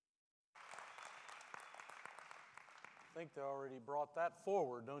I think they already brought that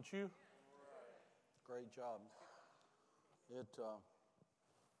forward, don't you? Great job. If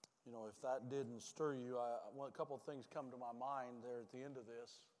that didn't stir you, a couple of things come to my mind there at the end of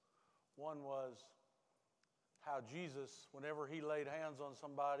this. One was how Jesus, whenever he laid hands on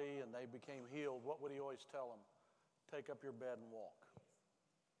somebody and they became healed, what would he always tell them? Take up your bed and walk.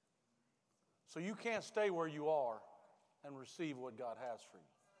 So you can't stay where you are and receive what God has for you.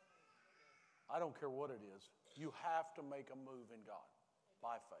 I don't care what it is. You have to make a move in God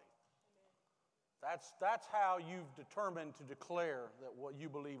by faith. That's how you've determined to declare that what you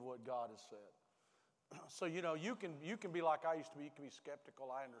believe what God has said. So, you can be like I used to be. You can be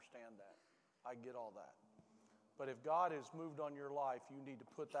skeptical. I understand that. I get all that. But if God has moved on your life, you need to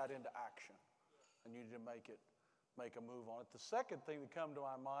put that into action. And you need to make a move on it. The second thing that come to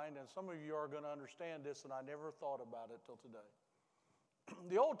my mind, and some of you are going to understand this, and I never thought about it till today.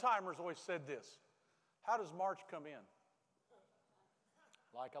 The old timers always said this. How does March come in?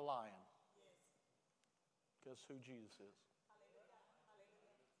 Like a lion. Guess who Jesus is?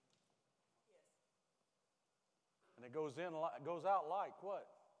 And it goes out like what?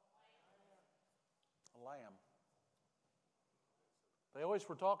 A lamb. They always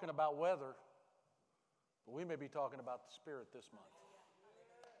were talking about weather, but we may be talking about the Spirit this month.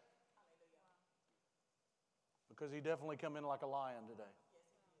 Because he definitely come in like a lion today.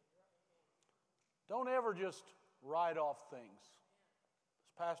 Don't ever just write off things.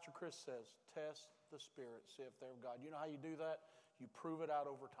 As Pastor Chris says, test the Spirit, see if they're of God. You know how you do that? You prove it out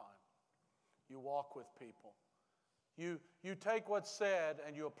over time. You walk with people. You take what's said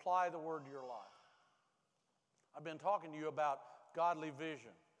and you apply the word to your life. I've been talking to you about godly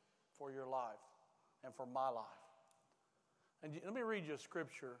vision for your life and for my life. And let me read you a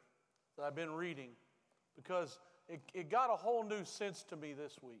scripture that I've been reading because it got a whole new sense to me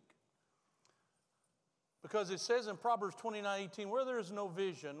this week. Because it says in Proverbs 29:18, where there is no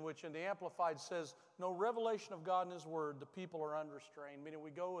vision, which in the Amplified says, no revelation of God in His Word, the people are unrestrained. Meaning we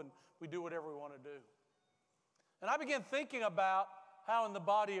go and we do whatever we want to do. And I began thinking about how in the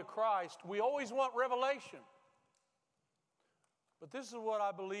body of Christ, we always want revelation. But this is what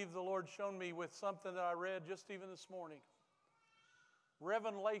I believe the Lord showed me with something that I read just even this morning.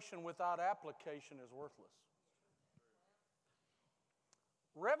 Revelation without application is worthless.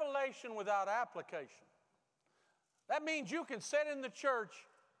 Revelation without application. That means you can sit in the church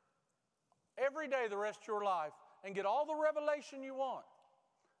every day the rest of your life and get all the revelation you want.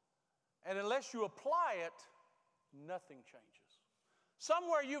 And unless you apply it, nothing changes.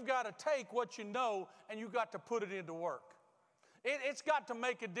 Somewhere you've got to take what you know and you've got to put it into work. It's got to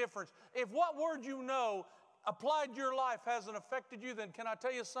make a difference. If what word you know applied to your life hasn't affected you, then can I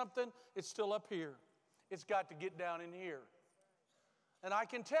tell you something? It's still up here. It's got to get down in here. And I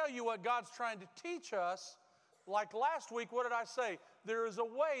can tell you what God's trying to teach us. Like last week, what did I say? There is a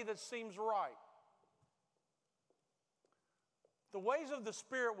way that seems right. The ways of the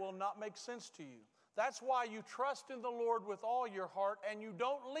Spirit will not make sense to you. That's why you trust in the Lord with all your heart and you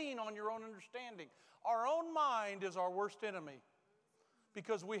don't lean on your own understanding. Our own mind is our worst enemy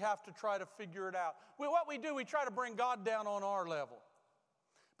because we have to try to figure it out. What we do, we try to bring God down on our level.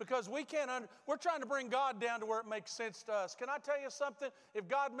 Because we're trying to bring God down to where it makes sense to us. Can I tell you something? If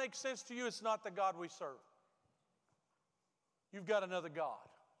God makes sense to you, it's not the God we serve. You've got another God.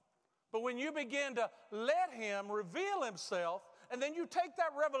 But when you begin to let Him reveal Himself, and then you take that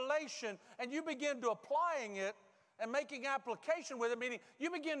revelation and you begin to applying it and making application with it, meaning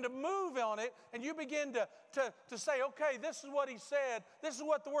you begin to move on it and you begin to say, okay, this is what He said. This is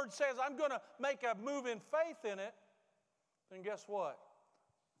what the Word says. I'm going to make a move in faith in it. Then guess what?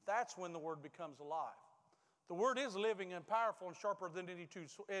 That's when the Word becomes alive. The Word is living and powerful and sharper than any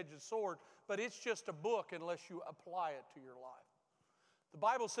two-edged sword, but it's just a book unless you apply it to your life. The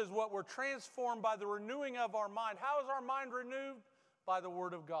Bible says what we're transformed by the renewing of our mind. How is our mind renewed? By the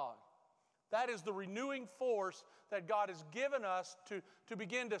Word of God. That is the renewing force that God has given us to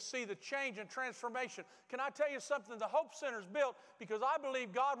begin to see the change and transformation. Can I tell you something? The Hope Center is built because I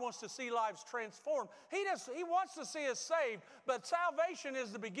believe God wants to see lives transformed. He wants to see us saved, but salvation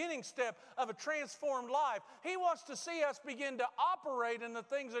is the beginning step of a transformed life. He wants to see us begin to operate in the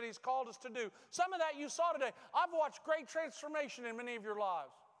things that He's called us to do. Some of that you saw today. I've watched great transformation in many of your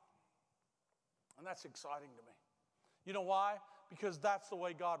lives. And that's exciting to me. You know why? Because that's the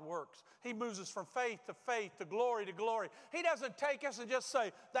way God works. He moves us from faith, to glory to glory. He doesn't take us and just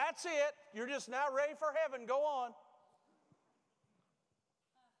say, that's it. You're just now ready for heaven. Go on.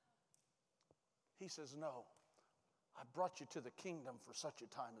 He says, no. I brought you to the kingdom for such a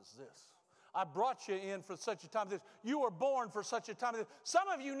time as this. I brought you in for such a time as this. You were born for such a time as this. Some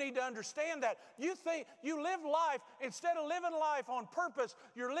of you need to understand that. You think you live life, instead of living life on purpose,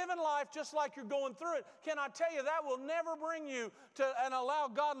 you're living life just like you're going through it. Can I tell you, that will never bring you to and allow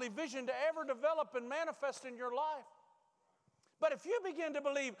godly vision to ever develop and manifest in your life. But if you begin to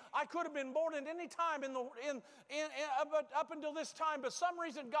believe, I could have been born at any time up until this time, but some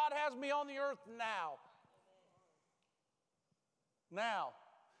reason God has me on the earth now. Now.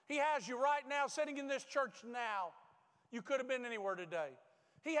 He has you right now sitting in this church now. You could have been anywhere today.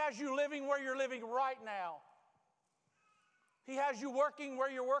 He has you living where you're living right now. He has you working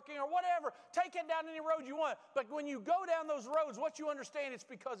where you're working or whatever. Take it down any road you want. But when you go down those roads, what you understand, it's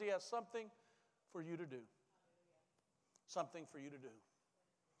because He has something for you to do. Something for you to do.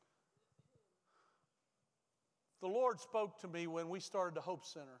 The Lord spoke to me when we started the Hope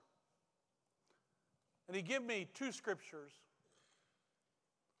Center. And He gave me two scriptures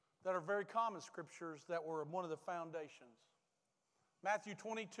that are very common scriptures that were one of the foundations. Matthew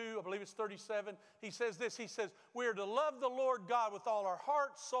 22, I believe it's 37, He says this, He says, we are to love the Lord God with all our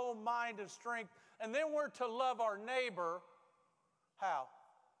heart, soul, mind, and strength, and then we're to love our neighbor, how?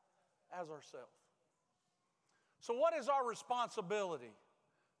 As ourselves. So what is our responsibility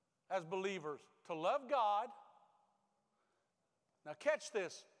as believers? To love God. Now catch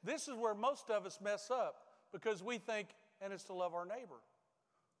this. This is where most of us mess up because we think, and it's to love our neighbor.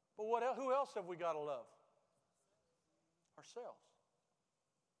 But who else have we got to love? Ourselves.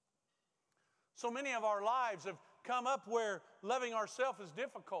 So many of our lives have come up where loving ourselves is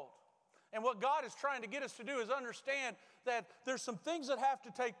difficult. And what God is trying to get us to do is understand that there's some things that have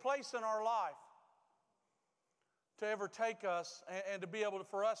to take place in our life to ever take us and to be able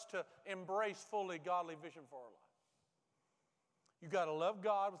for us to embrace fully godly vision for our life. You've got to love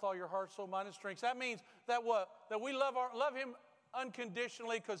God with all your heart, soul, mind, and strength. That means that what? That we love Him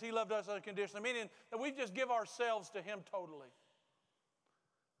unconditionally because He loved us unconditionally, meaning that we just give ourselves to Him totally.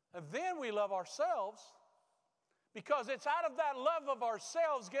 And then we love ourselves because it's out of that love of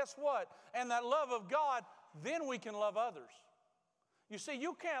ourselves, guess what? And that love of God, then we can love others. You see,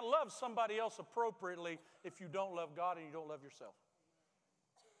 you can't love somebody else appropriately if you don't love God and you don't love yourself.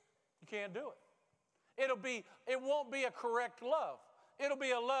 You can't do it. It won't be a correct love. It'll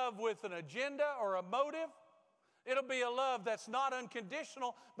be a love with an agenda or a motive. It'll be a love that's not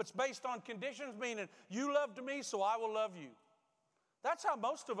unconditional, but it's based on conditions, meaning you loved me, so I will love you. That's how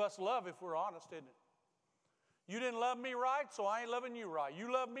most of us love, if we're honest, isn't it? You didn't love me right, so I ain't loving you right.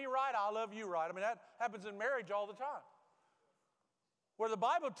 You love me right, I'll love you right. I mean, that happens in marriage all the time. Where the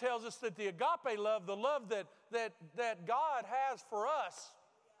Bible tells us that the agape love, the love that God has for us,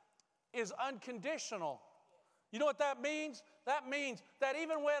 is unconditional. You know what that means? That means that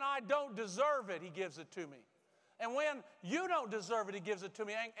even when I don't deserve it, He gives it to me. And when you don't deserve it, He gives it to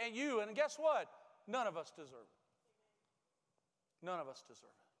me. And guess what? None of us deserve it. None of us deserve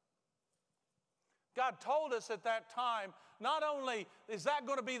it. God told us at that time, not only is that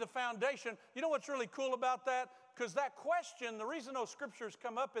going to be the foundation, you know what's really cool about that? Because that question, the reason those scriptures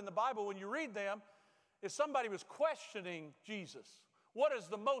come up in the Bible when you read them, is somebody was questioning Jesus. What is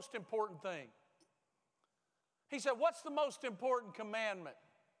the most important thing? He said, what's the most important commandment?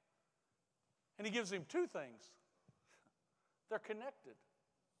 And He gives him two things. They're connected.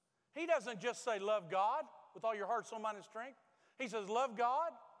 He doesn't just say love God with all your heart, soul, mind, and strength. He says love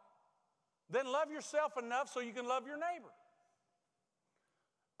God, then love yourself enough so you can love your neighbor.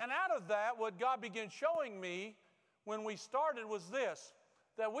 And out of that, what God began showing me when we started was this,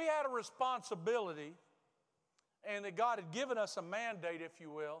 that we had a responsibility and that God had given us a mandate, if you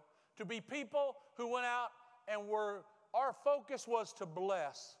will, to be people who went out and our focus was to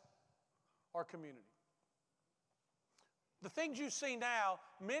bless our community. The things you see now,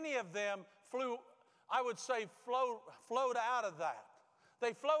 many of them flowed out of that.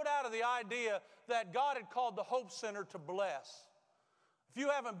 They flowed out of the idea that God had called the Hope Center to bless. If you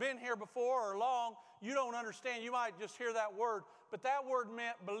haven't been here before or long, you don't understand. You might just hear that word. But that word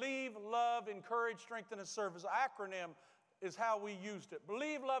meant believe, love, encourage, strengthen, and serve. As an acronym is how we used it.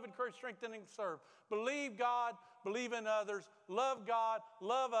 Believe, love, encourage, strengthen, and serve. Believe God, believe in others, love God,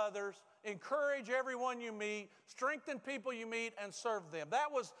 love others, encourage everyone you meet, strengthen people you meet, and serve them. That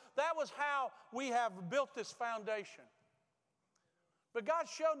was how we have built this foundation. But God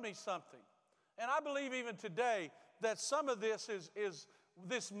showed me something. And I believe even today that some of this is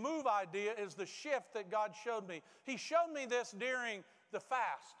this move idea is the shift that God showed me. He showed me this during the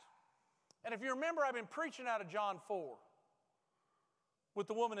fast. And if you remember, I've been preaching out of John 4 with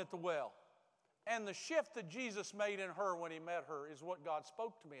the woman at the well. And the shift that Jesus made in her when He met her is what God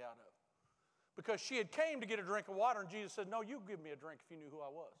spoke to me out of. Because she had came to get a drink of water, and Jesus said, no, you give me a drink if you knew who I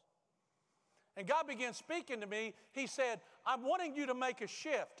was. And God began speaking to me. He said, I'm wanting you to make a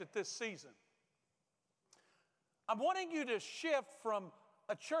shift at this season. I'm wanting you to shift from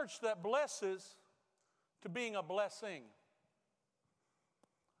a church that blesses to being a blessing.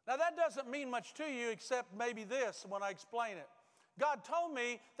 Now that doesn't mean much to you except maybe this when I explain it. God told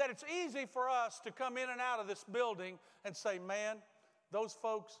me that it's easy for us to come in and out of this building and say, man, those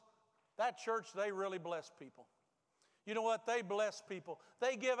folks, that church, they really bless people. You know what? They bless people.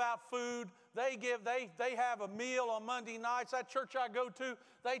 They give out food. They have a meal on Monday nights. That church I go to,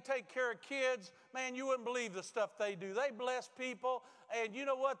 they take care of kids. Man, you wouldn't believe the stuff they do. They bless people. And you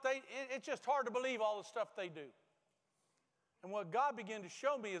know what? It's just hard to believe all the stuff they do. And what God began to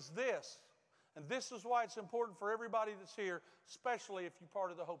show me is this. And this is why it's important for everybody that's here, especially if you're part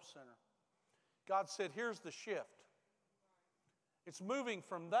of the Hope Center. God said, here's the shift. It's moving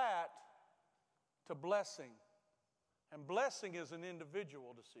from that to blessing. And blessing is an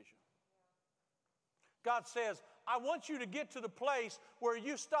individual decision. God says, I want you to get to the place where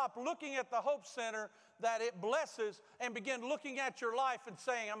you stop looking at the Hope Center that it blesses and begin looking at your life and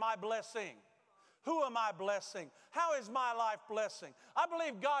saying, am I blessing? Who am I blessing? How is my life blessing? I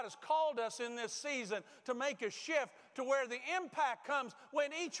believe God has called us in this season to make a shift to where the impact comes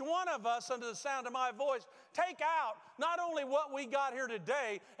when each one of us, under the sound of my voice, take out not only what we got here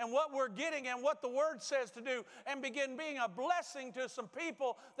today and what we're getting and what the Word says to do and begin being a blessing to some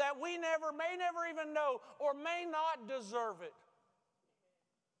people that we may never even know or may not deserve it.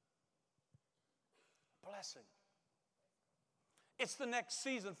 Blessing. It's the next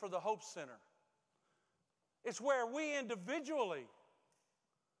season for the Hope Center. It's where we individually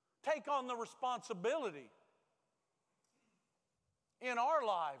take on the responsibility in our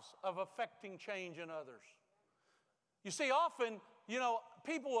lives of affecting change in others. You see, often,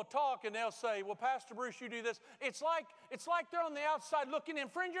 people will talk and they'll say, well, Pastor Bruce, you do this. It's like they're on the outside looking in.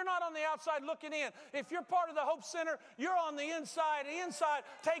 Friend, you're not on the outside looking in. If you're part of the Hope Center, you're on the inside,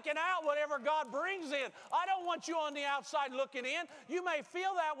 taking out whatever God brings in. I don't want you on the outside looking in. You may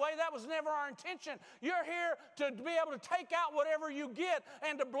feel that way. That was never our intention. You're here to be able to take out whatever you get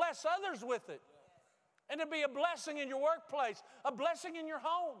and to bless others with it. And to be a blessing in your workplace, a blessing in your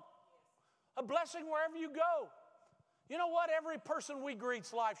home, a blessing wherever you go. You know what? Every person we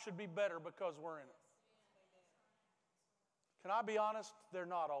greet's life should be better because we're in it. Can I be honest? They're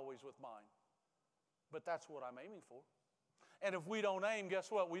not always with mine. But that's what I'm aiming for. And if we don't aim,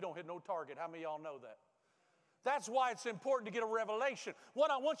 guess what? We don't hit no target. How many of y'all know that? That's why it's important to get a revelation.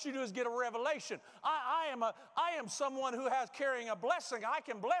 What I want you to do is get a revelation. I am someone who has carrying a blessing. I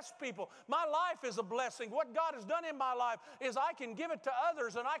can bless people. My life is a blessing. What God has done in my life is I can give it to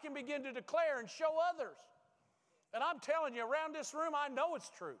others and I can begin to declare and show others. And I'm telling you, around this room, I know it's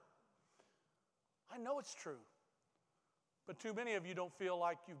true. I know it's true. But too many of you don't feel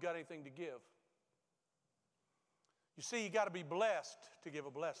like you've got anything to give. You see, you got to be blessed to give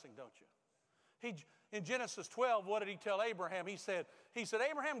a blessing, don't you? In Genesis 12, what did he tell Abraham? He said,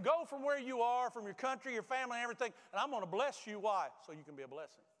 Abraham, go from where you are, from your country, your family, and everything, and I'm going to bless you. Why? So you can be a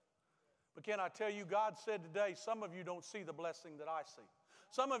blessing. But can I tell you, God said today, some of you don't see the blessing that I see.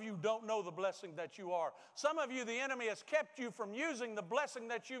 Some of you don't know the blessing that you are. Some of you, the enemy has kept you from using the blessing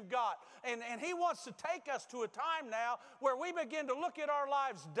that you've got. And he wants to take us to a time now where we begin to look at our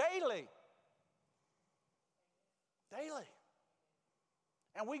lives daily. Daily.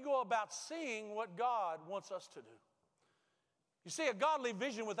 And we go about seeing what God wants us to do. You see, a godly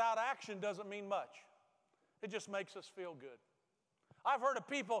vision without action doesn't mean much. It just makes us feel good. I've heard of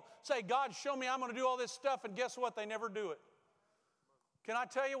people say, God, show me I'm going to do all this stuff, and guess what? They never do it. Can I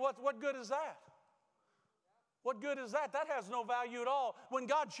tell you what good is that? What good is that? That has no value at all. When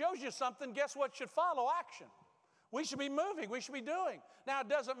God shows you something, guess what should follow? Action. We should be moving. We should be doing. Now, it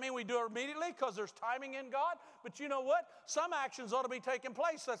doesn't mean we do it immediately because there's timing in God. But you know what? Some actions ought to be taking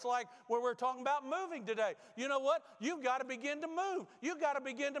place. That's like where we're talking about moving today. You know what? You've got to begin to move. You've got to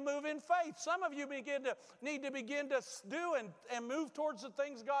begin to move in faith. Some of you need to begin to do and move towards the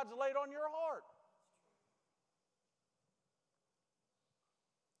things God's laid on your heart.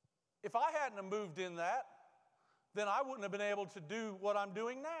 If I hadn't have moved in that, then I wouldn't have been able to do what I'm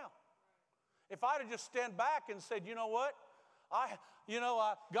doing now. If I'd have just stand back and said, you know what,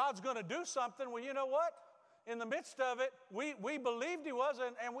 God's going to do something. Well, you know what? In the midst of it, we believed He was,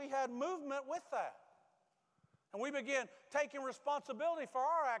 and we had movement with that. And we began taking responsibility for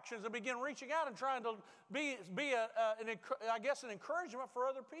our actions and began reaching out and trying to be an encouragement for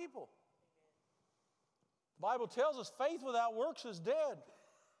other people. The Bible tells us faith without works is dead.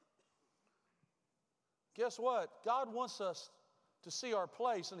 Guess what? God wants us to see our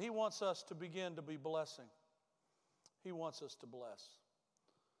place, and He wants us to begin to be blessing. He wants us to bless.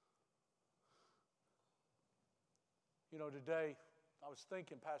 You know, today, I was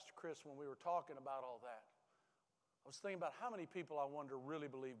thinking, Pastor Chris, when we were talking about all that, I was thinking about how many people I wonder really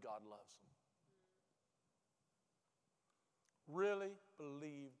believe God loves them. Really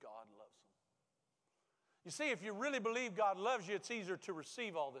believe God loves them. You see, if you really believe God loves you, it's easier to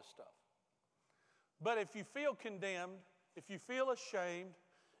receive all this stuff. But if you feel condemned, if you feel ashamed,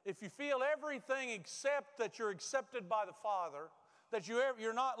 if you feel everything except that you're accepted by the Father, that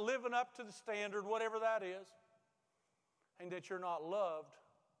you're not living up to the standard, whatever that is, and that you're not loved,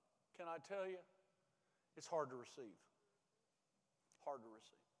 can I tell you, it's hard to receive. Hard to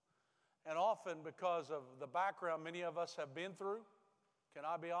receive. And often because of the background many of us have been through, can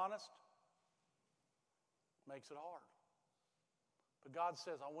I be honest? Makes it hard. But God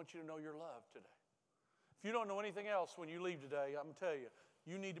says, I want you to know you're loved today. If you don't know anything else when you leave today, I'm going to tell you,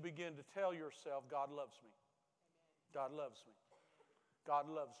 you need to begin to tell yourself, God loves me. God loves me. God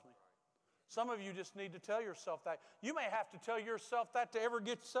loves me. Some of you just need to tell yourself that. You may have to tell yourself that to ever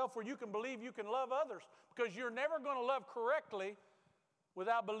get yourself where you can believe you can love others, because you're never going to love correctly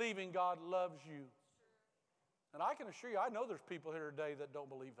without believing God loves you. And I can assure you, I know there's people here today that don't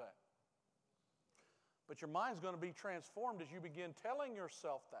believe that. But your mind's going to be transformed as you begin telling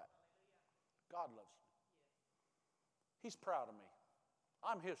yourself that. God loves me. He's proud of me.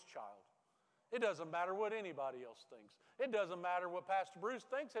 I'm His child. It doesn't matter what anybody else thinks. It doesn't matter what Pastor Bruce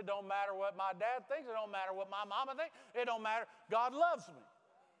thinks. It don't matter what my dad thinks. It don't matter what my mama thinks. It don't matter. God loves me.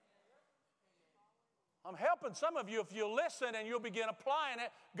 I'm helping some of you if you'll listen and you'll begin applying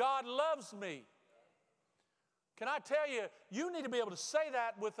it. God loves me. Can I tell you, you need to be able to say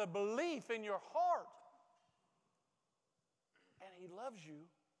that with a belief in your heart. And He loves you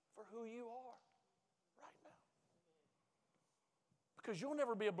for who you are right now. Because you'll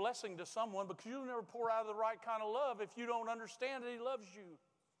never be a blessing to someone, because you'll never pour out of the right kind of love if you don't understand that He loves you.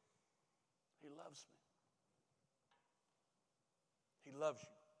 He loves me. He loves you.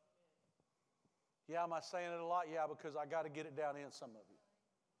 Yeah, am I saying it a lot? Yeah, because I got to get it down in some of you.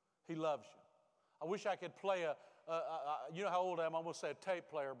 He loves you. I wish I could play you know how old I am? I'm going to say a tape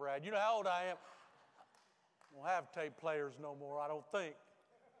player, Brad. You know how old I am? I don't have tape players no more, I don't think.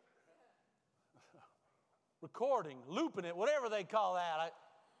 Recording, looping it, whatever they call that,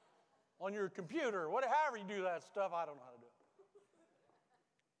 on your computer, however you do that stuff, I don't know how to do it.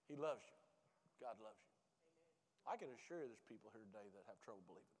 He loves you. God loves you. I can assure you there's people here today that have trouble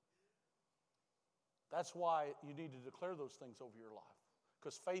believing it. That's why you need to declare those things over your life.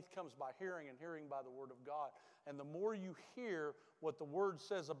 Because faith comes by hearing, and hearing by the Word of God. And the more you hear what the Word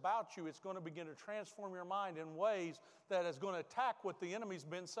says about you, it's going to begin to transform your mind in ways that is going to attack what the enemy's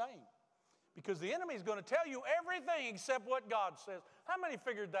been saying. Because the enemy's going to tell you everything except what God says. How many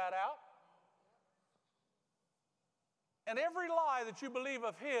figured that out? And every lie that you believe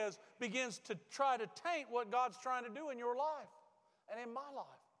of His begins to try to taint what God's trying to do in your life and in my life.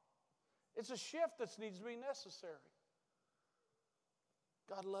 It's a shift that needs to be necessary.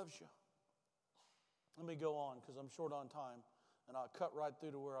 God loves you. Let me go on because I'm short on time, and I'll cut right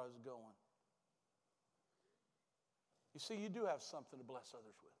through to where I was going. You see, you do have something to bless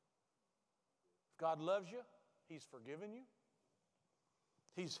others with. If God loves you, He's forgiven you.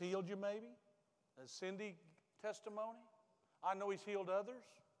 He's healed you maybe. As Cindy testimony, I know He's healed others.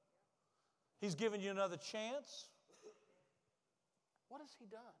 He's given you another chance. What has He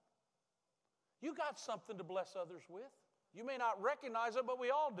done? You got something to bless others with. You may not recognize it, but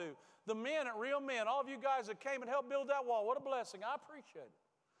we all do. The men at Real Men, all of you guys that came and helped build that wall, what a blessing. I appreciate it.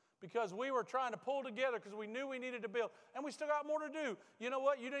 Because we were trying to pull together because we knew we needed to build. And we still got more to do. You know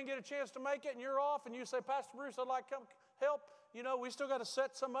what? You didn't get a chance to make it and you're off and you say, Pastor Bruce, I'd like to come help. You know, we still got to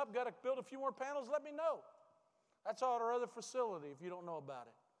set some up, got to build a few more panels. Let me know. That's all at our other facility if you don't know about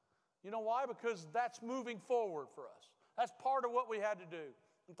it. You know why? Because that's moving forward for us. That's part of what we had to do.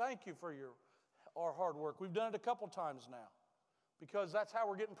 And thank you for our hard work. We've done it a couple times now because that's how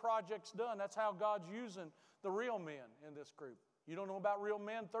we're getting projects done. That's how God's using the real men in this group. You don't know about Real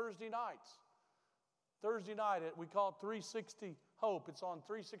Men? Thursday nights. Thursday night, we call it 360 Hope. It's on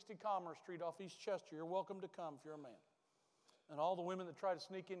 360 Commerce Street off East Chester. You're welcome to come if you're a man. And all the women that try to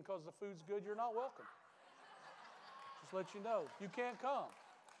sneak in because the food's good, you're not welcome. Just let you know. You can't come.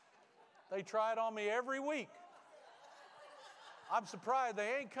 They try it on me every week. I'm surprised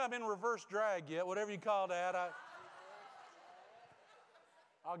they ain't come in reverse drag yet, whatever you call that.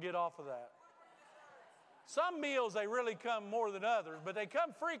 I'll get off of that. Some meals they really come more than others, but they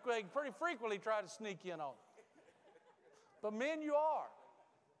come frequently, pretty frequently try to sneak in on. But men, you are.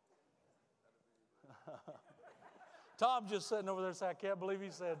 Tom's just sitting over there saying, I can't believe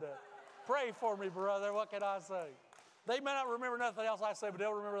he said that. Pray for me, brother. What can I say? They may not remember nothing else I say, but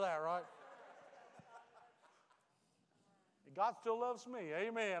they'll remember that, right? God still loves me.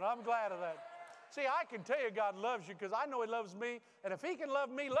 Amen. I'm glad of that. See, I can tell you God loves you because I know He loves me. And if He can love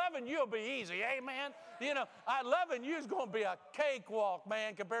me, loving you will be easy. Amen. You know, loving you is going to be a cakewalk,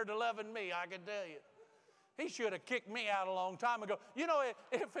 man, compared to loving me, I can tell you. He should have kicked me out a long time ago. You know,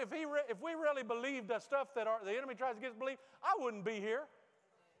 if we really believed the stuff that the enemy tries to get us to believe, I wouldn't be here.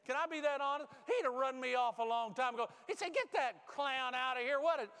 Can I be that honest? He'd have run me off a long time ago. He'd say, get that clown out of here.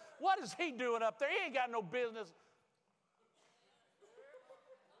 What is he doing up there? He ain't got no business.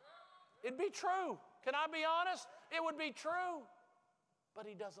 It'd be true. Can I be honest? It would be true. But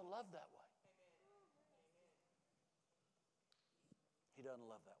He doesn't love that way. He doesn't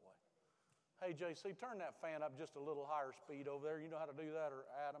love that way. Hey, JC, turn that fan up just a little higher speed over there. You know how to do that, or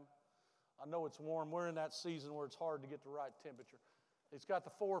Adam? I know it's warm. We're in that season where it's hard to get the right temperature. It's got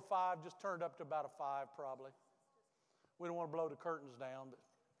the 4 or 5. Just turn it up to about a 5 probably. We don't want to blow the curtains down. But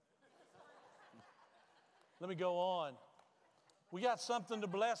let me go on. We got something to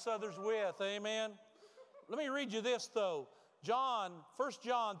bless others with. Amen. Let me read you this, though. 1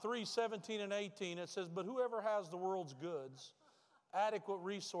 John 3, 17 and 18. It says, but whoever has the world's goods, adequate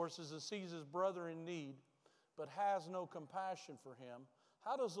resources, and sees his brother in need, but has no compassion for him,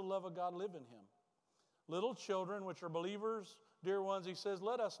 how does the love of God live in him? Little children, which are believers, dear ones, he says,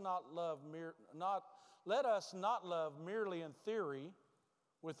 let us not love merely in theory,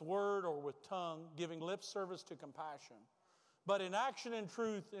 with word or with tongue, giving lip service to compassion, but in action and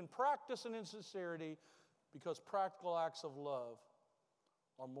truth, in practice and in sincerity, because practical acts of love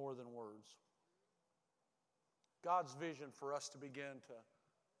are more than words. God's vision for us to begin to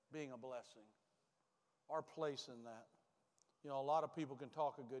being a blessing, our place in that. You know, a lot of people can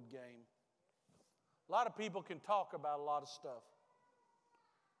talk a good game. A lot of people can talk about a lot of stuff.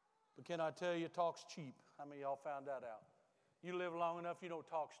 But can I tell you, talk's cheap? How many of y'all found that out? You live long enough, you know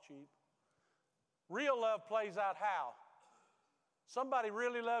talk's cheap. Real love plays out how? Somebody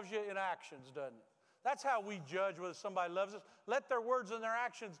really loves you in actions, doesn't it? That's how we judge whether somebody loves us. Let their words and their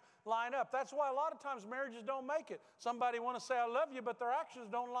actions line up. That's why a lot of times marriages don't make it. Somebody want to say, I love you, but their actions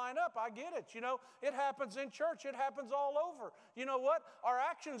don't line up. I get it. You know, it happens in church. It happens all over. You know what? Our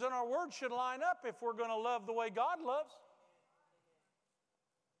actions and our words should line up if we're going to love the way God loves.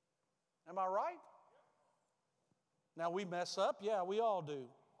 Am I right? Now, we mess up. Yeah, we all do.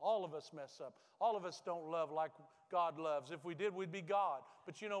 All of us mess up. All of us don't love like God loves. If we did, we'd be God.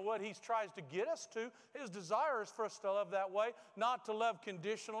 But you know what He tries to get us to? His desire is for us to love that way, not to love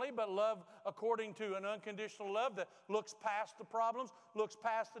conditionally, but love according to an unconditional love that looks past the problems, looks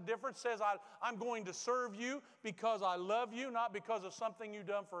past the difference, says, I'm going to serve you because I love you, not because of something you've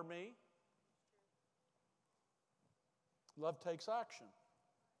done for me. Love takes action.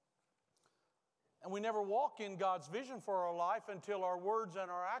 And we never walk in God's vision for our life until our words and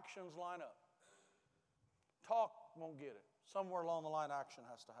our actions line up. Talk won't get it. Somewhere along the line, action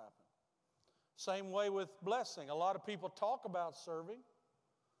has to happen. Same way with blessing. A lot of people talk about serving,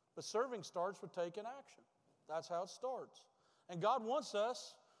 but serving starts with taking action. That's how it starts. And God wants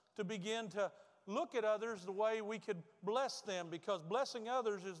us to begin to look at others the way we could bless them, because blessing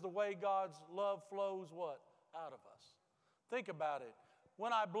others is the way God's love flows what? Out of us. Think about it.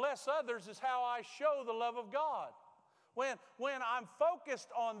 When I bless others is how I show the love of God. When I'm focused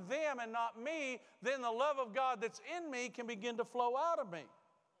on them and not me, then the love of God that's in me can begin to flow out of me.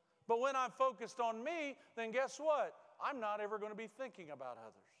 But when I'm focused on me, then guess what? I'm not ever going to be thinking about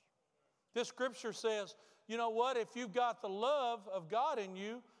others. This scripture says, you know what? If you've got the love of God in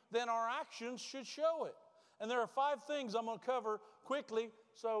you, then our actions should show it. And there are 5 things I'm going to cover quickly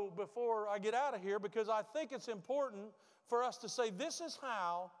so before I get out of here, because I think it's important for us to say this is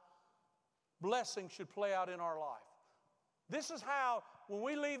how blessing should play out in our life. This is how, when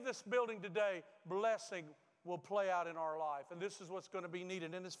we leave this building today, blessing will play out in our life. And this is what's going to be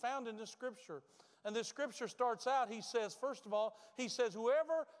needed. And it's found in this scripture. And this scripture starts out, he says, first of all, he says,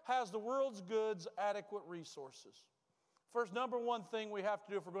 whoever has the world's goods, adequate resources. First, number one thing we have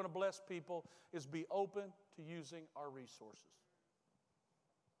to do if we're going to bless people is be open to using our resources.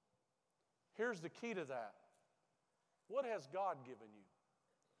 Here's the key to that. What has God given you?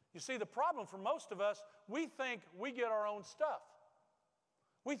 You see, the problem for most of us, we think we get our own stuff.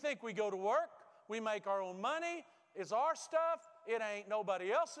 We think we go to work, we make our own money, it's our stuff, it ain't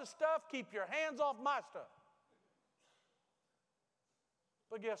nobody else's stuff, keep your hands off my stuff.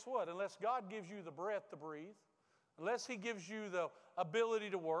 But guess what? Unless God gives you the breath to breathe, unless He gives you the ability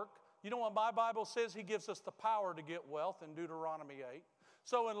to work, you know what my Bible says? He gives us the power to get wealth in Deuteronomy 8.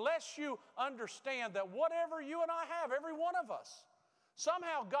 So unless you understand that whatever you and I have, every one of us,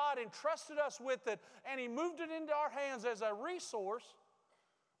 somehow God entrusted us with it and He moved it into our hands as a resource,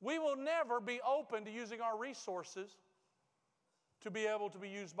 we will never be open to using our resources to be able to be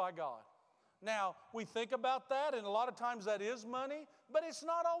used by God. Now, we think about that, and a lot of times that is money, but it's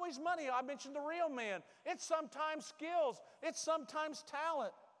not always money. I mentioned the real men. It's sometimes skills. It's sometimes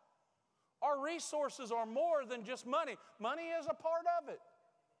talent. Our resources are more than just money. Money is a part of it.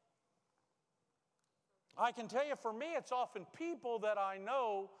 I can tell you, for me, it's often people that I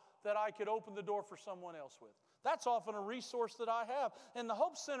know that I could open the door for someone else with. That's often a resource that I have. And the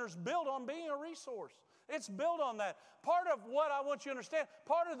Hope Center's built on being a resource. It's built on that. Part of what I want you to understand,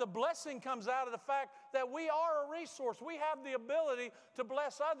 part of the blessing comes out of the fact that we are a resource. We have the ability to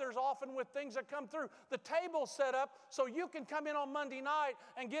bless others often with things that come through. The table's set up so you can come in on Monday night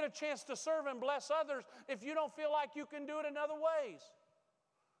and get a chance to serve and bless others if you don't feel like you can do it in other ways.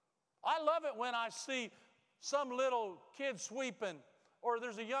 I love it when I see some little kid sweeping, or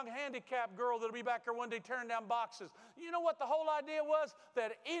there's a young handicapped girl that'll be back there one day tearing down boxes. You know what the whole idea was?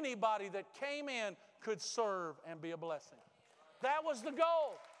 That anybody that came in could serve and be a blessing. That was the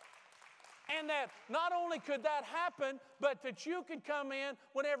goal. And that not only could that happen, but that you could come in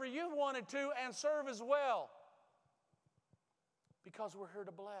whenever you wanted to and serve as well. Because we're here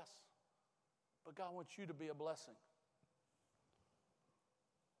to bless. But God wants you to be a blessing.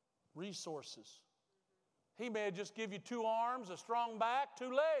 Resources. He may just give you 2 arms, a strong back, 2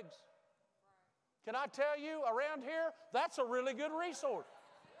 legs. Can I tell you, around here, that's a really good resource.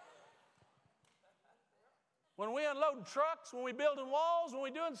 When we unloading trucks, when we building walls, when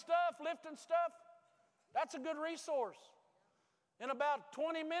we doing stuff, lifting stuff, that's a good resource. In about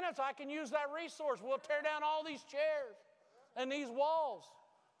 20 minutes, I can use that resource. We'll tear down all these chairs and these walls.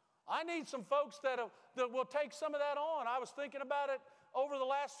 I need some folks that will take some of that on. I was thinking about it over the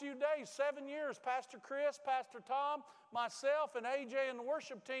last few days, 7 years. Pastor Chris, Pastor Tom, myself, and AJ and the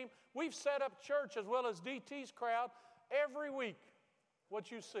worship team, we've set up church as well as DT's crowd every week.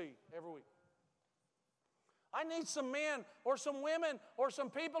 What you see every week. I need some men or some women or some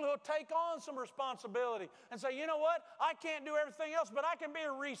people who will take on some responsibility and say, you know what, I can't do everything else, but I can be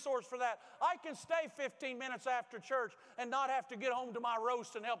a resource for that. I can stay 15 minutes after church and not have to get home to my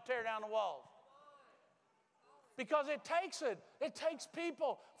roast and help tear down the walls. Because it takes it. It takes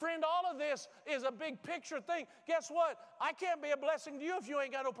people. Friend, all of this is a big picture thing. Guess what? I can't be a blessing to you if you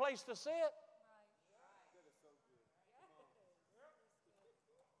ain't got no place to sit.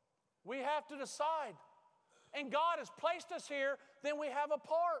 We have to decide. And God has placed us here, then we have a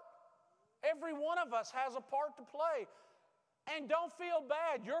part. Every one of us has a part to play. And don't feel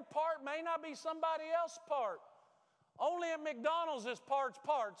bad. Your part may not be somebody else's part. Only at McDonald's is parts,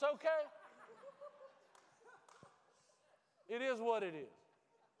 okay? It is what it is.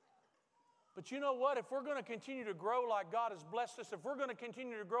 But you know what? If we're going to continue to grow like God has blessed us, if we're going to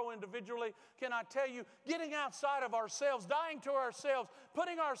continue to grow individually, can I tell you, getting outside of ourselves, dying to ourselves,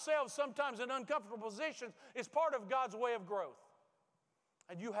 putting ourselves sometimes in uncomfortable positions is part of God's way of growth.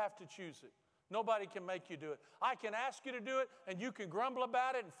 And you have to choose it. Nobody can make you do it. I can ask you to do it, and you can grumble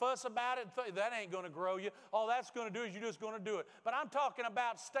about it and fuss about it. And that ain't going to grow you. All that's going to do is you're just going to do it. But I'm talking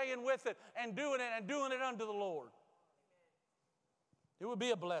about staying with it and doing it unto the Lord. It would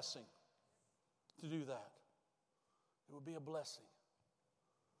be a blessing to do that. It would be a blessing.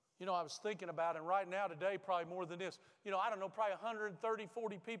 You know, I was thinking about it, and right now today, probably more than this, I don't know, probably 130,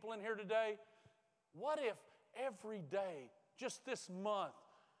 40 people in here today. What if every day, just this month,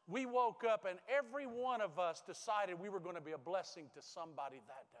 we woke up and every one of us decided we were going to be a blessing to somebody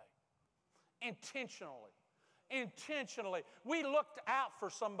that day? Intentionally. We looked out for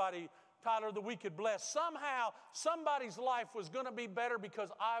somebody, Tyler, that we could bless. Somehow, somebody's life was going to be better because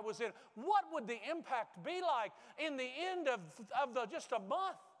I was in. What would the impact be like in the end of just a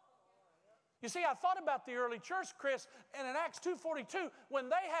month? You see, I thought about the early church, Chris, and in Acts 2:42, when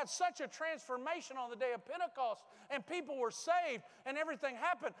they had such a transformation on the day of Pentecost, and people were saved, and everything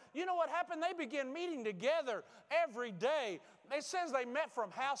happened. You know what happened? They began meeting together every day. It says they met from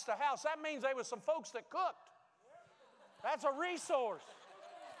house to house. That means there was some folks that cooked. That's a resource.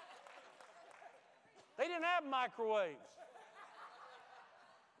 They didn't have microwaves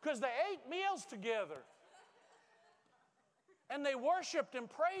because they ate meals together. And they worshiped and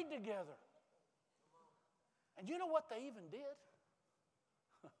prayed together. And you know what they even did?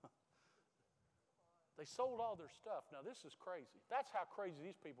 They sold all their stuff. Now, this is crazy. That's how crazy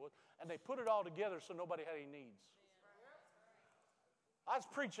these people were. And they put it all together so nobody had any needs. I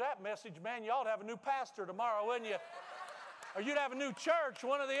just preached that message, man. You ought to have a new pastor tomorrow, wouldn't you? Or you'd have a new church,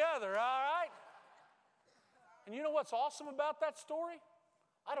 one or the other, all right? And you know what's awesome about that story?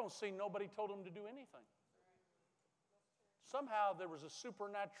 I don't see nobody told them to do anything. Somehow there was a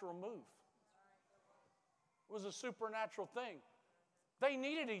supernatural move. It was a supernatural thing. They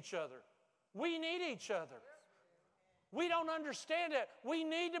needed each other. We need each other. We don't understand it. We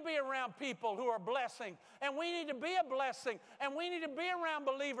need to be around people who are blessing, and we need to be a blessing, and we need to be around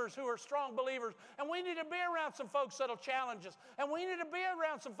believers who are strong believers, and we need to be around some folks that'll challenge us, and we need to be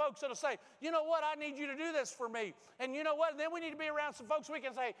around some folks that'll say, you know what, I need you to do this for me, and you know what, and then we need to be around some folks we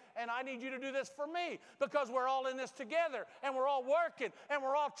can say, and I need you to do this for me, because we're all in this together, and we're all working, and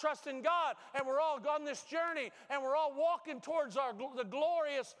we're all trusting God, and we're all on this journey, and we're all walking towards the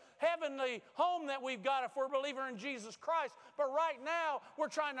glorious heavenly home that we've got if we're a believer in Jesus Christ. But right now, we're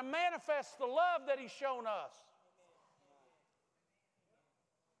trying to manifest the love that He's shown us.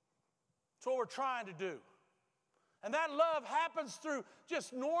 That's what we're trying to do. And that love happens through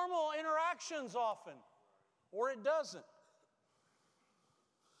just normal interactions often, or it doesn't.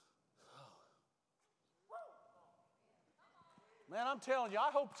 Man, I'm telling you, I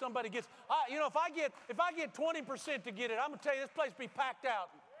hope somebody gets, if I get 20% to get it, I'm going to tell you, this place be packed out.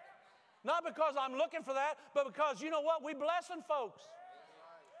 Not because I'm looking for that, but because, you know what, we blessing folks.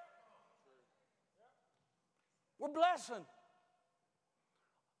 We're blessing.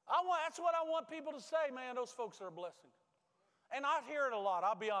 That's what I want people to say, man, those folks are a blessing. And I hear it a lot,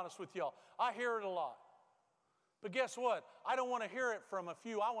 I'll be honest with y'all. I hear it a lot. But guess what? I don't want to hear it from a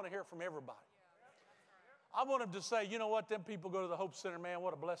few. I want to hear it from everybody. I want them to say, you know what, them people go to the Hope Center, man,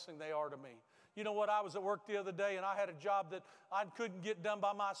 what a blessing they are to me. You know what, I was at work the other day, and I had a job that I couldn't get done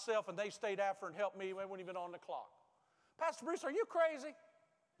by myself, and they stayed after and helped me. They weren't even on the clock. Pastor Bruce, are you crazy?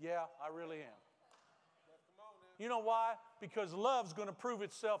 Yeah, I really am. You know why? Because love's going to prove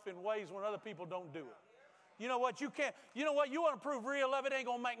itself in ways when other people don't do it. You know what, you want to prove real love, it ain't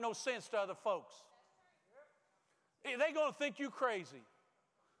going to make no sense to other folks. They're going to think you crazy.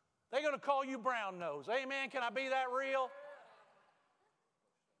 They're going to call you brown nose. Amen, can I be that real?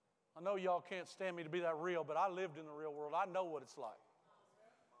 I know y'all can't stand me to be that real, but I lived in the real world. I know what it's like.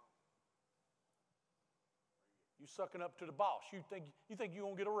 You sucking up to the boss. You think you're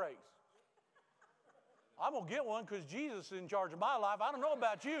going to get a raise. I'm going to get one because Jesus is in charge of my life. I don't know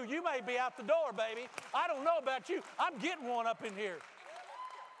about you. You may be out the door, baby. I don't know about you. I'm getting one up in here.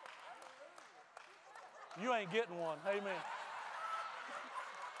 You ain't getting one. Amen.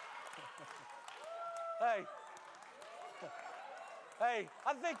 Hey,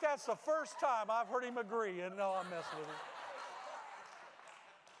 I think that's the first time I've heard him agree, and no, I'm messing with him.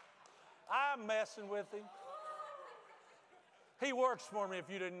 I'm messing with him. He works for me if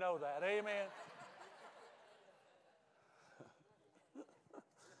you didn't know that. Amen.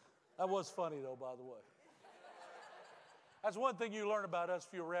 That was funny, though, by the way. That's one thing you learn about us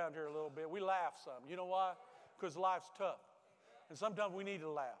if you're around here a little bit. We laugh some. You know why? Because life's tough. And sometimes we need to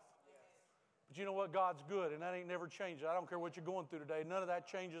laugh. But you know what? God's good, and that ain't never changed. I don't care what you're going through today. None of that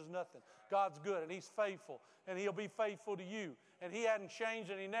changes nothing. God's good, and He's faithful, and He'll be faithful to you. And He hadn't changed,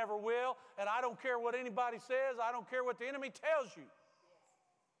 and He never will. And I don't care what anybody says. I don't care what the enemy tells you.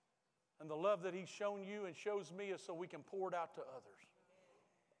 And the love that He's shown you and shows me is so we can pour it out to others.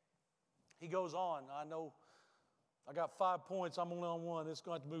 He goes on. I know I got 5 points. I'm only on one. It's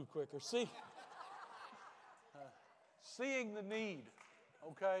going to have to move quicker. Seeing the need,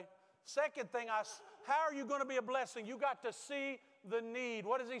 okay? Second thing, how are you going to be a blessing? You got to see the need.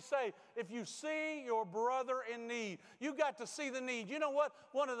 What does he say? If you see your brother in need, you got to see the need. You know what?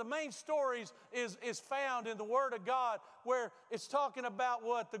 One of the main stories is found in the Word of God where it's talking about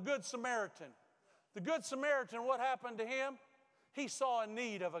what? The Good Samaritan. The Good Samaritan, what happened to him? He saw a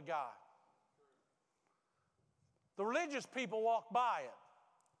need of a guy. The religious people walk by it.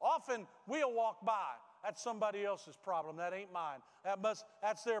 Often we'll walk by. That's somebody else's problem. That ain't mine.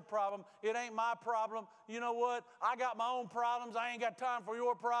 That's their problem. It ain't my problem. You know what? I got my own problems. I ain't got time for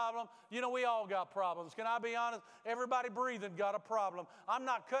your problem. You know, we all got problems. Can I be honest? Everybody breathing got a problem. I'm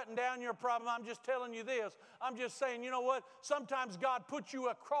not cutting down your problem. I'm just telling you this. I'm just saying, you know what? Sometimes God puts you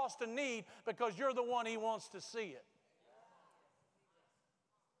across a need because you're the one He wants to see it.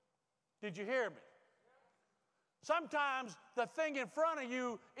 Did you hear me? Sometimes the thing in front of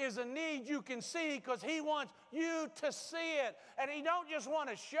you is a need you can see because He wants you to see it. And He don't just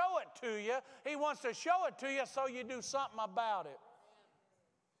want to show it to you. He wants to show it to you so you do something about it.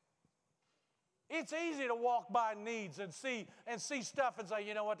 It's easy to walk by needs and see stuff and say,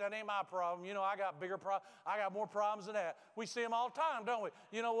 you know what, that ain't my problem. You know, I got bigger problems. I got more problems than that. We see them all the time, don't we?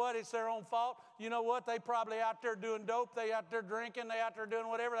 You know what, it's their own fault. You know what, they probably out there doing dope. They out there drinking. They out there doing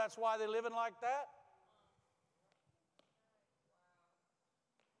whatever. That's why they're living like that.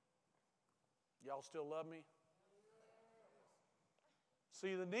 Y'all still love me?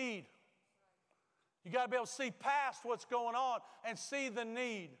 See the need. You got to be able to see past what's going on and see the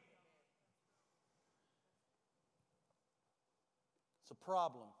need. It's a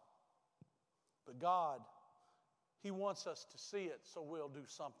problem. But God, He wants us to see it, so we'll do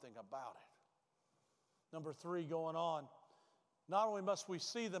something about it. Number 3, going on. Not only must we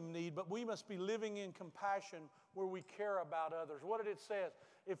see them need, but we must be living in compassion where we care about others. What did it say?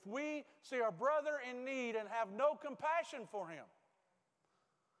 If we see our brother in need and have no compassion for him,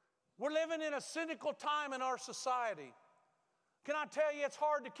 we're living in a cynical time in our society. Can I tell you, it's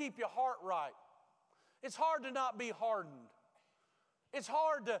hard to keep your heart right. It's hard to not be hardened. It's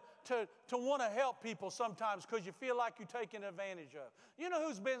hard to want to help people sometimes because you feel like you're taken advantage of. You know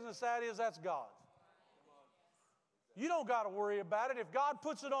whose business that is? That's God's. You don't got to worry about it. If God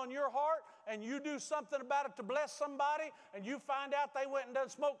puts it on your heart and you do something about it to bless somebody and you find out they went and done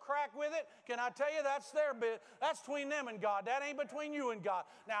smoked crack with it, can I tell you that's their bit? That's between them and God. That ain't between you and God.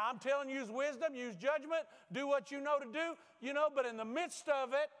 Now, I'm telling you, use wisdom, use judgment, do what you know to do, but in the midst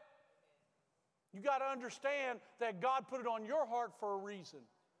of it, you got to understand that God put it on your heart for a reason.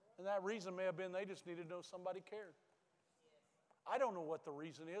 And that reason may have been they just needed to know somebody cared. I don't know what the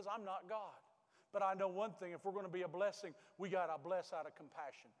reason is. I'm not God. But I know one thing, if we're going to be a blessing, we got to bless out of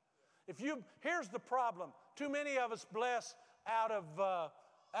compassion. Here's the problem. Too many of us bless out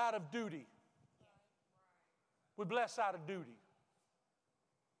of duty. We bless out of duty.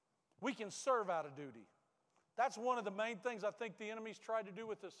 We can serve out of duty. That's one of the main things I think the enemy's tried to do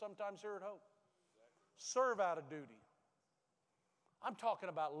with us sometimes here at Hope. Serve out of duty. I'm talking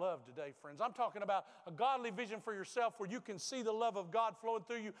about love today, friends. I'm talking about a godly vision for yourself where you can see the love of God flowing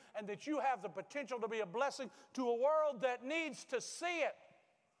through you and that you have the potential to be a blessing to a world that needs to see it.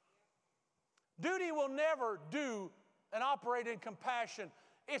 Duty will never do and operate in compassion.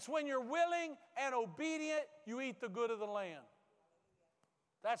 It's when you're willing and obedient, you eat the good of the land.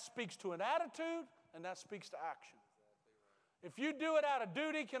 That speaks to an attitude and that speaks to action. If you do it out of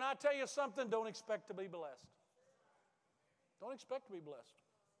duty, can I tell you something? Don't expect to be blessed. Don't expect to be blessed.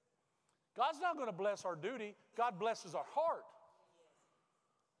 God's not going to bless our duty. God blesses our heart.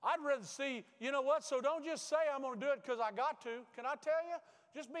 I'd rather see, you know what, so don't just say I'm going to do it because I got to. Can I tell you?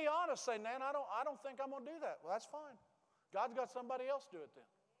 Just be honest. Say, man, I don't think I'm going to do that. Well, that's fine. God's got somebody else do it then.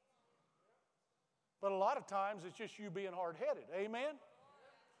 But a lot of times it's just you being hard-headed. Amen?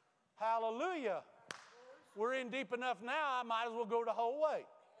 Hallelujah. We're in deep enough now, I might as well go the whole way.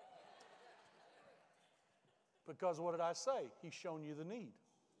 Because what did I say? He's shown you the need.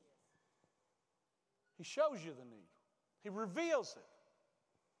 He shows you the need. He reveals it.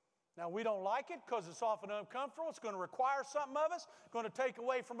 Now, we don't like it because it's often uncomfortable. It's going to require something of us. It's going to take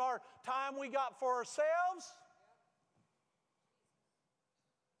away from our time we got for ourselves.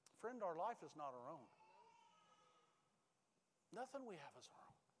 Friend, our life is not our own. Nothing we have is our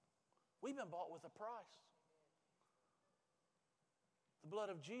own. We've been bought with a price. The blood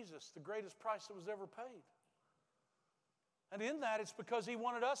of Jesus, the greatest price that was ever paid. And in that, it's because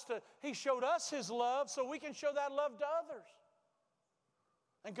He showed us His love so we can show that love to others.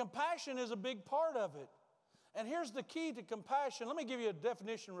 And compassion is a big part of it. And here's the key to compassion. Let me give you a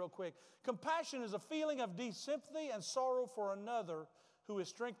definition real quick. Compassion is a feeling of deep sympathy and sorrow for another who is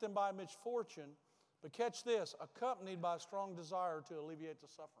strengthened by misfortune, but catch this, accompanied by a strong desire to alleviate the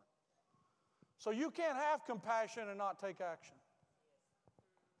suffering. So you can't have compassion and not take action.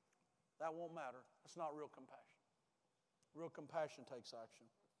 That won't matter. That's not real compassion. Real compassion takes action.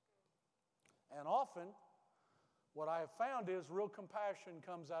 And often, what I have found is real compassion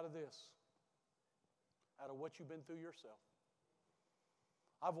comes out of this, out of what you've been through yourself.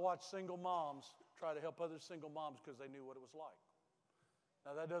 I've watched single moms try to help other single moms because they knew what it was like.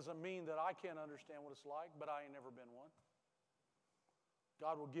 Now, that doesn't mean that I can't understand what it's like, but I ain't never been one.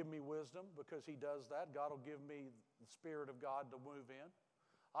 God will give me wisdom because He does that. God will give me the Spirit of God to move in.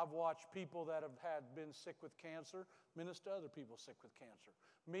 I've watched people that have been sick with cancer minister to other people sick with cancer.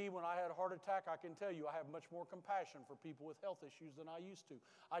 Me, when I had a heart attack, I can tell you I have much more compassion for people with health issues than I used to.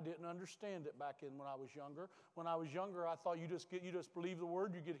 I didn't understand it back when I was younger. When I was younger, I thought you just believe the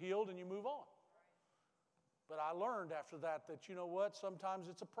word, you get healed, and you move on. But I learned after that you know what? Sometimes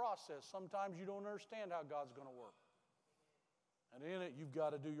it's a process. Sometimes you don't understand how God's going to work. And in it, you've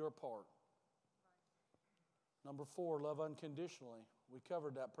got to do your part. Number 4, love unconditionally. We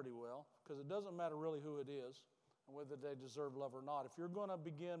covered that pretty well because it doesn't matter really who it is and whether they deserve love or not. If you're going to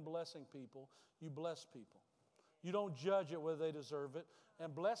begin blessing people, you bless people. You don't judge it whether they deserve it.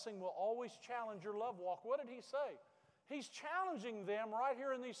 And blessing will always challenge your love walk. What did He say? He's challenging them right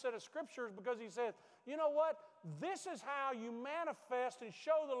here in these set of scriptures because He says, you know what? This is how you manifest and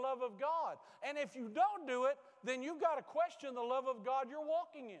show the love of God. And if you don't do it, then you've got to question the love of God you're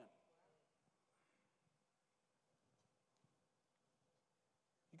walking in.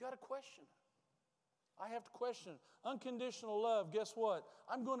 You got to question it. I have to question it. Unconditional love, guess what?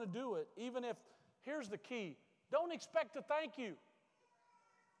 I'm going to do it. Even if, here's the key, Don't expect to thank you.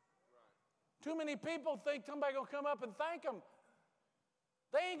 Too many people think somebody's going to come up and thank them.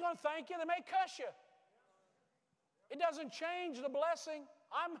 They ain't going to thank you. They may cuss you. It doesn't change the blessing.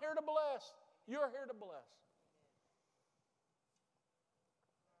 I'm here to bless. You're here to bless.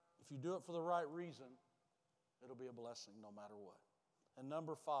 If you do it for the right reason, it'll be a blessing no matter what. And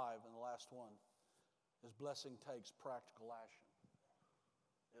number 5, and the last one, is blessing takes practical action.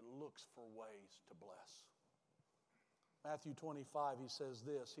 It looks for ways to bless. Matthew 25, he says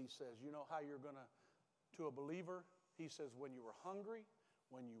this. He says, you know how you're going to a believer? He says, when you were hungry,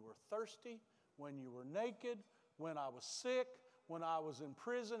 when you were thirsty, when you were naked, when I was sick, when I was in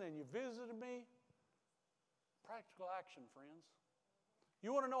prison and you visited me. Practical action, friends.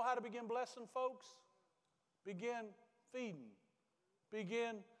 You want to know how to begin blessing folks? Begin feeding.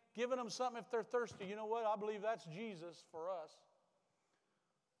 Begin giving them something if they're thirsty. You know what? I believe that's Jesus for us.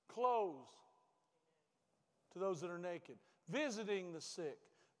 Clothes to those that are naked. Visiting the sick.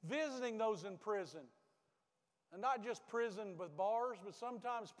 Visiting those in prison. And not just prison with bars, but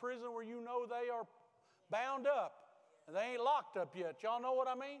sometimes prison where you know they are bound up. And they ain't locked up yet. Y'all know what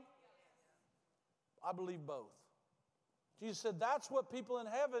I mean? I believe both. Jesus said that's what people in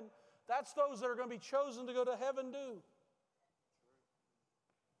heaven, that's those that are going to be chosen to go to heaven do.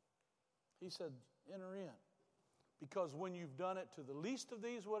 He said, enter in. Because when you've done it to the least of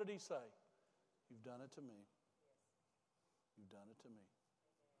these, what did he say? You've done it to me. You've done it to me.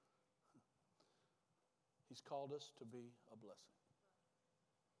 He's called us to be a blessing.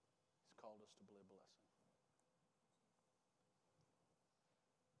 He's called us to be a blessing.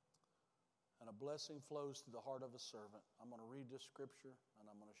 And a blessing flows through the heart of a servant. I'm going to read this scripture and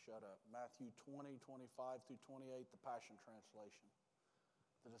I'm going to shut up. Matthew 20, 25 through 28, the Passion Translation.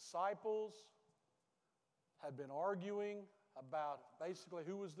 The disciples had been arguing about basically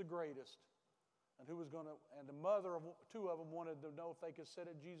who was the greatest and who was going to, and the mother of two of them wanted to know if they could sit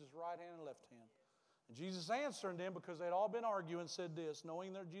at Jesus' right hand and left hand. And Jesus answering them, because they'd all been arguing, said this,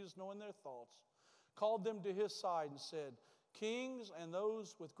 Jesus knowing their thoughts, called them to his side and said, kings and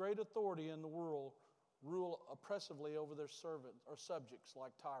those with great authority in the world rule oppressively over their servants or subjects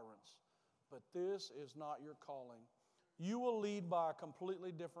like tyrants. But this is not your calling. You will lead by a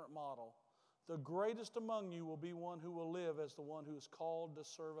completely different model. The greatest among you will be one who will live as the one who is called to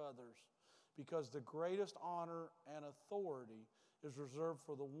serve others, because the greatest honor and authority is reserved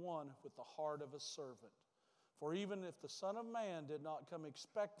for the one with the heart of a servant. For even if the Son of Man did not come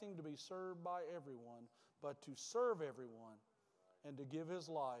expecting to be served by everyone, but to serve everyone and to give his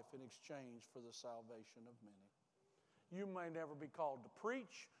life in exchange for the salvation of many. You may never be called to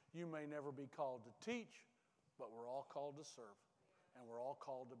preach. You may never be called to teach. But we're all called to serve. And we're all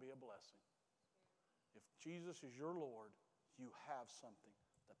called to be a blessing. If Jesus is your Lord, you have something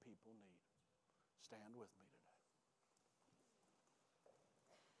that people need. Stand with me today.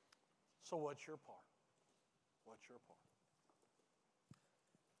 So what's your part? What's your part?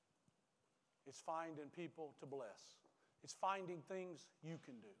 It's finding people to bless. It's finding things you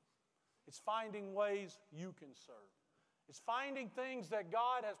can do. It's finding ways you can serve. It's finding things that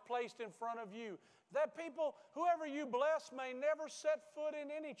God has placed in front of you. That people, whoever you bless, may never set foot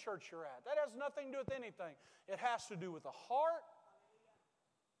in any church you're at. That has nothing to do with anything. It has to do with a heart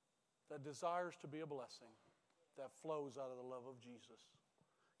that desires to be a blessing, that flows out of the love of Jesus.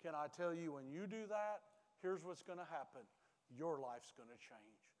 Can I tell you, when you do that, here's what's going to happen. Your life's going to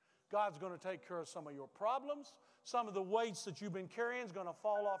change. God's going to take care of some of your problems. Some of the weights that you've been carrying is going to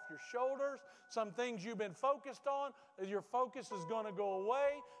fall off your shoulders. Some things you've been focused on, your focus is going to go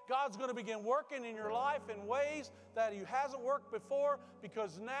away. God's going to begin working in your life in ways that He hasn't worked before,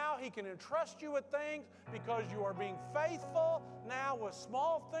 because now He can entrust you with things because you are being faithful. Now with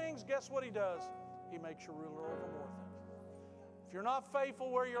small things, guess what He does? He makes you ruler over more things. If you're not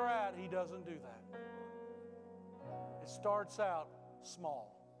faithful where you're at, He doesn't do that. It starts out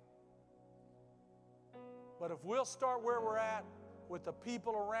small. But if we'll start where we're at, with the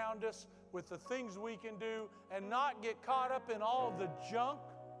people around us, with the things we can do, and not get caught up in all the junk,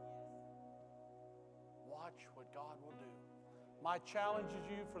 watch what God will do. My challenge is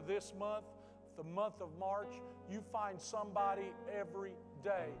you for this month, the month of March, you find somebody every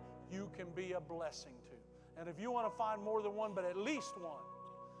day you can be a blessing to. And if you want to find more than one, but at least one,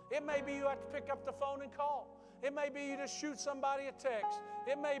 it may be you have to pick up the phone and call. It may be you just shoot somebody a text.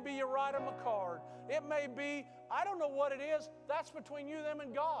 It may be you write them a card. It may be, I don't know what it is. That's between you, them,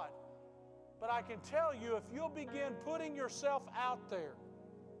 and God. But I can tell you, if you'll begin putting yourself out there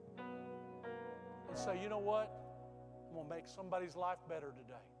and say, you know what? I'm going to make somebody's life better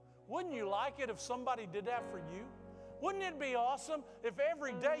today. Wouldn't you like it if somebody did that for you? Wouldn't it be awesome if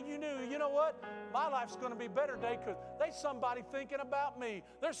every day you knew, you know what? My life's going to be a better day because there's somebody thinking about me.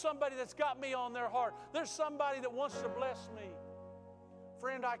 There's somebody that's got me on their heart. There's somebody that wants to bless me.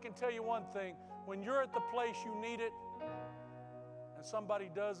 Friend, I can tell you one thing. When you're at the place you need it and somebody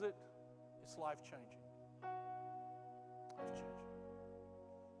does it, it's life-changing. Life-changing.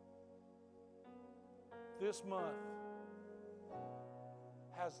 This month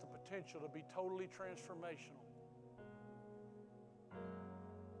has the potential to be totally transformational.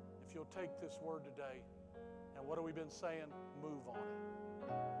 If you'll take this word today, and what have we been saying? Move on it.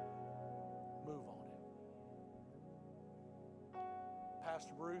 Move on it.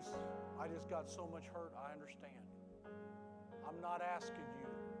 Pastor Bruce, I just got so much hurt, I understand. I'm not asking you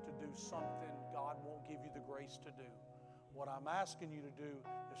to do something God won't give you the grace to do. What I'm asking you to do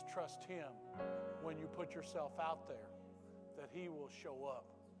is trust Him when you put yourself out there, that He will show up.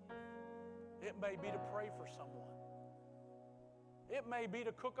 It may be to pray for someone. It may be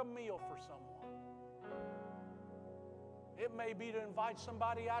to cook a meal for someone. It may be to invite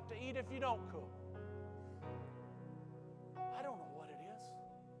somebody out to eat if you don't cook. I don't know what it is.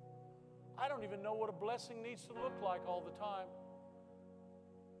 I don't even know what a blessing needs to look like all the time.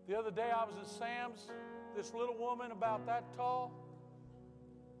 The other day I was at Sam's. This little woman about that tall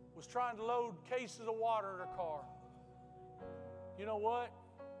was trying to load cases of water in her car. You know what?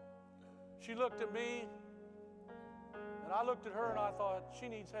 She looked at me, and I looked at her, and I thought, she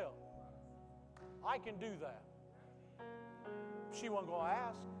needs help. I can do that. She wasn't going to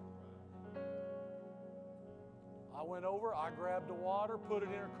ask. I went over, I grabbed the water, put it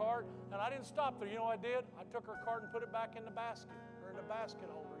in her cart, and I didn't stop there. You know what I did? I took her cart and put it back in the basket, or in the basket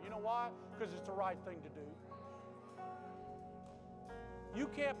holder. You know why? Because it's the right thing to do. You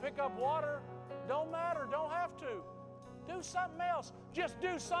can't pick up water. Don't matter. Don't have to. Do something else. Just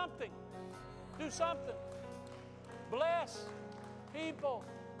do something. Do something. Bless people.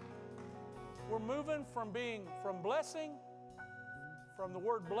 We're moving from blessing, from the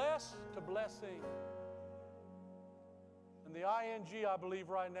word bless to blessing. And the ing, I believe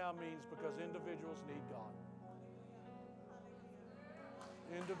right now, means because individuals need God.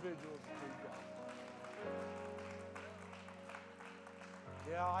 Individuals need God.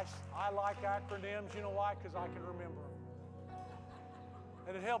 Yeah, I like acronyms. You know why? Because I can remember them.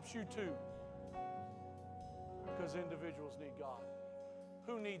 And it helps you too. Because individuals need God.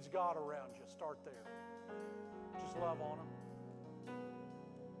 Who needs God around you? Start there. Just love on them.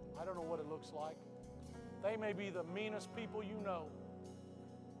 I don't know what it looks like. They may be the meanest people you know.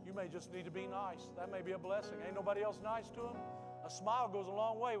 You may just need to be nice. That may be a blessing. Ain't nobody else nice to them? A smile goes a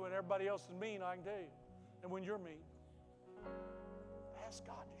long way when everybody else is mean, I can tell you. And when you're mean. Ask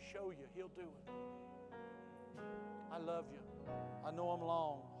God to show you. He'll do it. I love you. I know I'm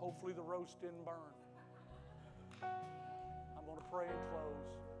long. Hopefully the roast didn't burn. I'm going to pray and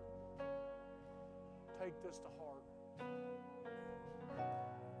close. Take this to heart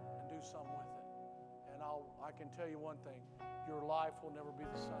and do something with it. And I can tell you one thing. Your life will never be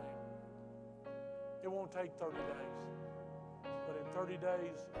the same. It won't take 30 days. But in 30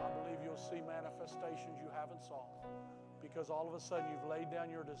 days, I believe you'll see manifestations you haven't saw. Because all of a sudden you've laid down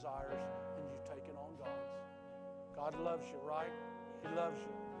your desires and you've taken on God's. God loves you, right? He loves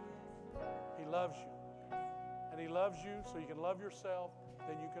you. He loves you. And He loves you so you can love yourself,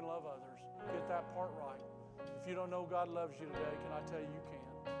 then you can love others. Get that part right. If you don't know God loves you today, can I tell you you can?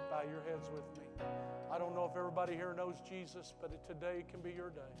 Bow your heads with me. I don't know if everybody here knows Jesus, but today can be your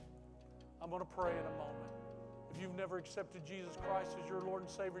day. I'm going to pray in a moment. If you've never accepted Jesus Christ as your Lord and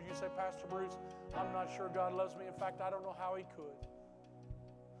Savior, you say, Pastor Bruce, I'm not sure God loves me. In fact, I don't know how He could.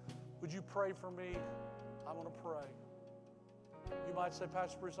 Would you pray for me? I'm going to pray. You might say,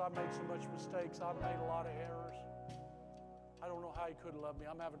 Pastor Bruce, I've made so much mistakes. I've made a lot of errors. I don't know how He could love me.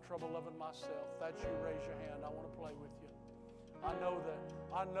 I'm having trouble loving myself. If that's you, raise your hand. I want to play with you. I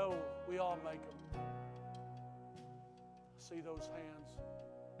know we all make them. See those hands?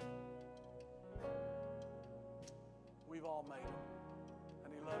 We've all made them.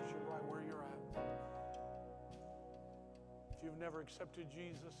 And He loves you right where you're at. If you've never accepted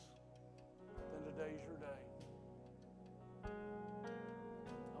Jesus, then today's your day.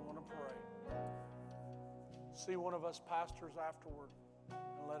 I want to pray. See one of us pastors afterward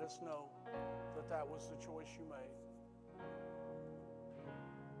and let us know that that was the choice you made.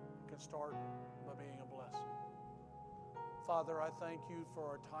 You can start by being a blessing. Father, I thank You for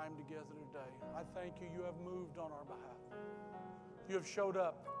our time together today. I thank You, You have moved on our behalf. You have showed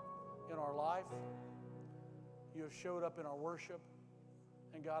up in our life. You have showed up in our worship.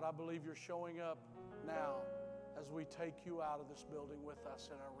 And God, I believe You're showing up now as we take You out of this building with us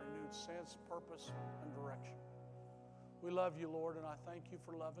in our renewed sense, purpose, and direction. We love you, Lord, and I thank you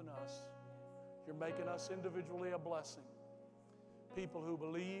for loving us. You're making us individually a blessing. People who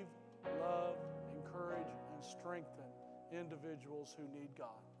believe, love, encourage, and strengthen individuals who need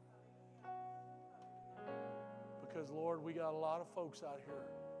God. Because, Lord, we got a lot of folks out here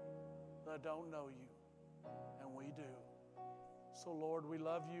that don't know you, and we do. So, Lord, we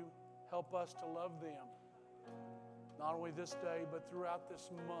love you. Help us to love them, not only this day, but throughout this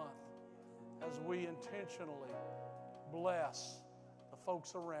month, as we intentionally bless the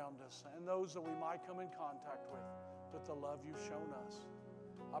folks around us and those that we might come in contact with the love you've shown us.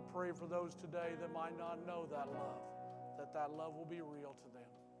 I pray for those today that might not know that love will be real to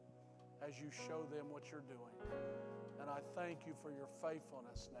them as you show them what you're doing. And I thank you for your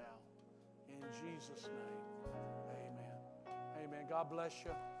faithfulness now. In Jesus' name, amen. Amen. God bless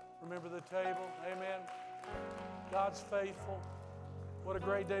you. Remember the table. Amen. God's faithful. What a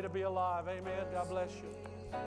great day to be alive. Amen. God bless you.